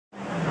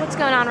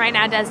going on right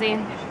now, Desi?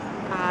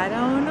 I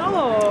don't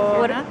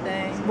know.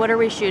 Nothing. What are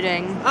we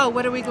shooting? Oh,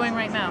 what are we going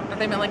right now?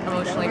 They meant like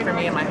emotionally for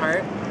me in my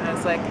heart. And I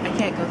was like, I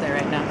can't go there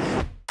right now.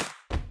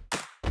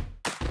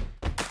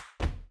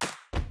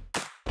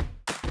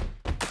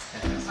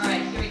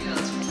 Alright, here we go.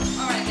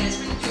 Alright guys,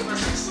 we're gonna do a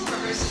rehearsal.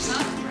 Rehearsal's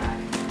up.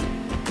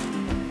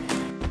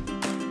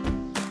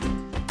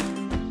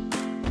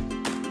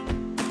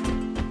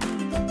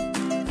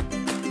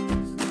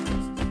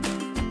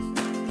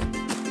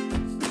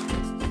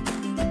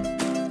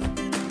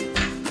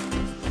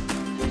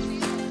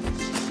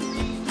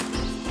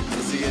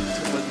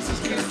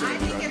 I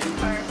think it's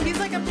perfect. He's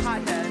like a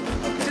pothead.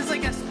 Okay. Just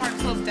like a Park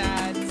Slope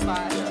dad /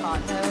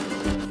 pothead.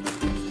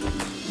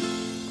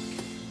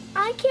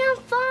 I can't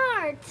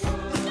fart.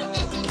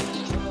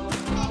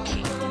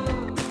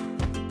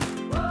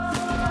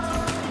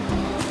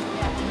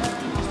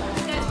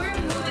 Guys, we're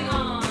moving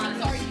on.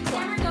 Sorry,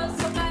 camera goes.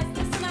 So guys,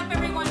 listen up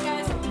everyone,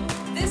 guys.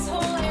 This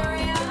whole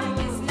area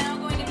is now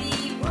going to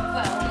be, well,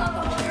 not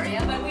the whole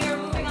area, but we are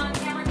moving on.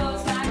 Camera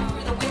goes back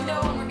through the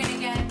window and we're going to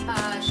get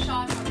a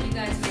shot of you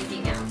guys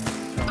making out.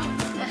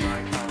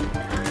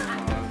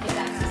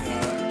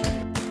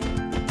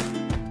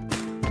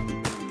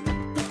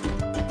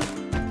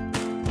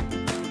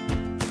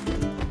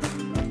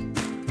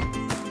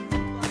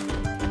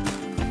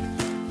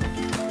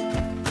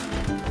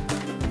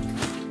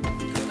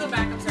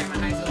 Back, I'm sorry, my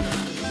eyes open.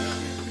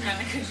 And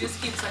I could just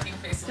keep sucking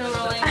faces. Still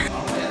rolling. Yeah,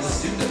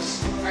 let's do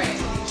this. Alright,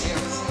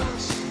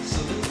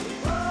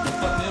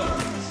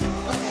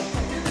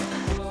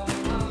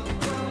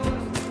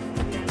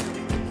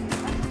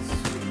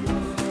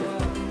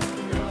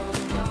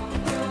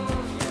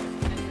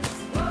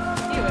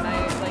 And I,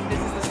 like,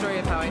 this is the story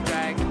of how I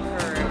drag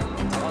her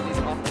to all these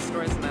awful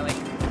stores and I, like,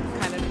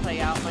 kind of play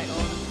out my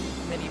own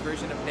mini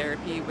version of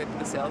therapy with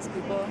the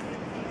salespeople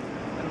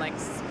and, like,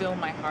 spill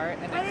my heart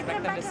and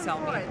expect them to sell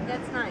me.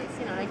 That's nice,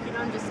 you know, like you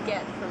don't just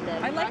get from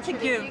them. I like to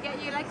give.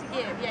 You like to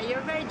give. Yeah, you're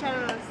a very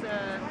generous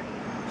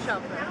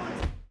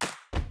shopper.